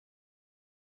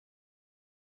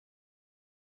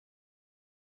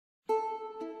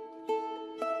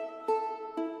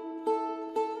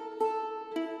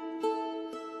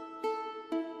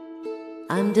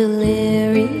I'm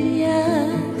delirious,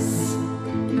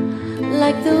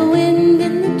 like the wind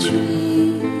in the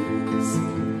trees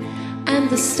and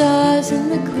the stars in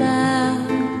the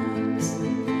clouds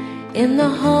in the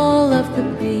hall of the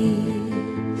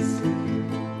breeze.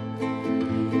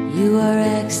 You are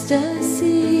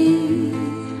ecstasy,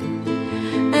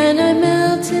 and I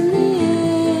melt in the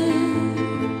air,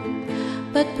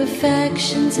 but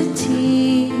perfection's a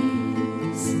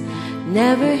tease,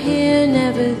 never here,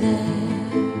 never there.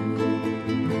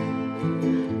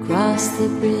 Cross the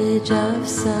bridge of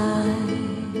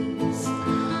sighs,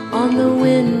 on the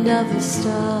wind of the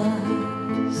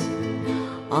stars,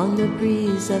 on the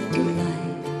breeze of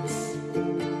delights.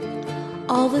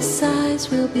 All the sighs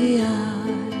will be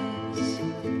ours.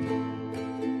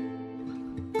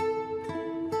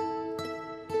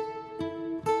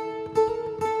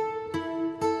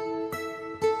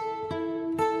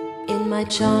 In my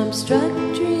charm-struck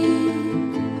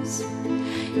dreams,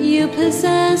 you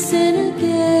possess in a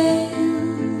gale,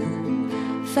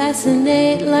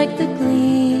 fascinate like the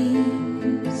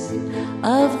gleams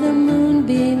of the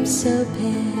moonbeams so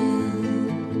pale.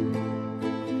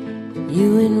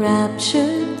 You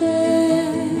enraptured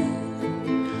there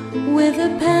with a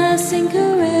passing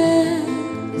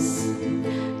caress,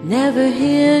 never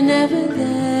here, never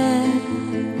there,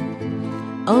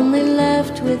 only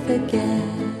left with a guess.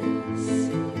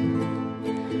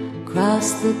 Cross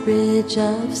the bridge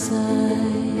of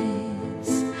sighs,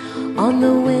 on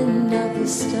the wind of the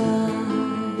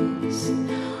stars,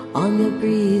 on the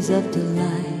breeze of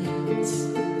delights.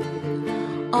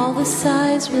 All the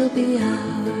sighs will be ours.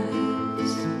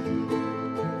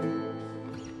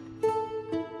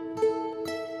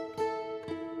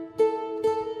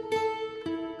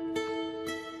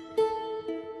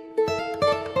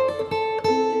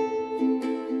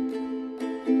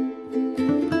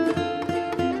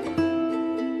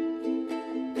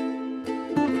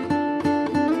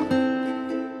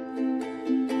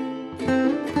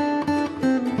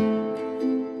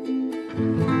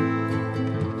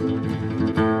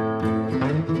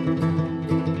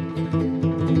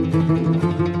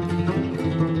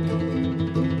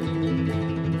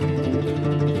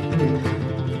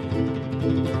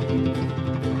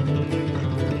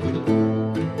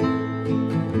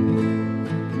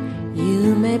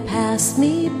 You may pass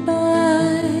me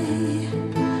by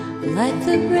like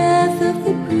the breath of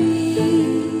the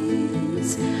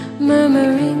breeze,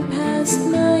 murmuring past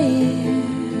my ear.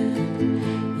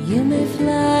 You may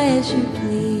fly as you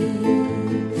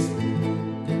please,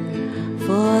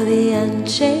 for the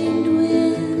unchained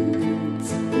winds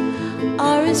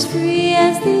are as free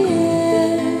as the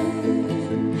air,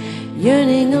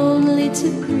 yearning only to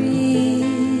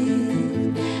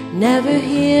breathe, never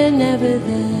here, never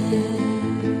there.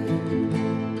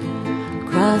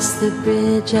 Cross the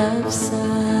bridge of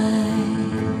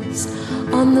sighs,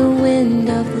 on the wind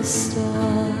of the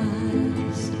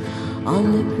stars,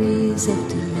 on the breeze of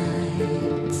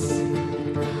delights.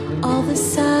 All the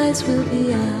sighs will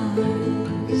be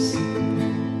ours.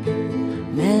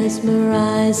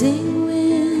 Mesmerizing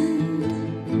wind,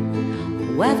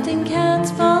 wafting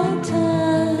cats for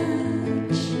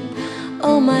touch.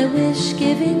 Oh, my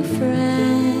wish-giving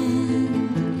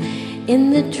friend,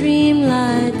 in the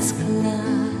dreamlight's clutch,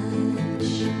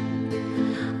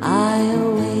 I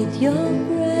await your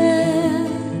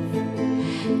breath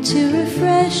to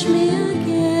refresh me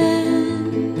again.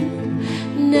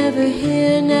 Never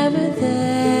here, never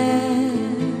there,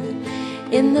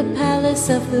 in the palace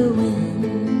of the wind.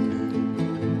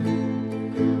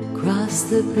 Cross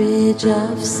the bridge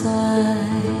of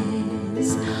sighs,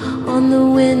 on the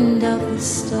wind of the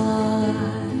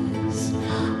stars,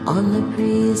 on the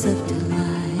breeze of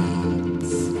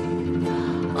delights.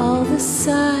 All the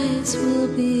sighs will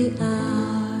be ours.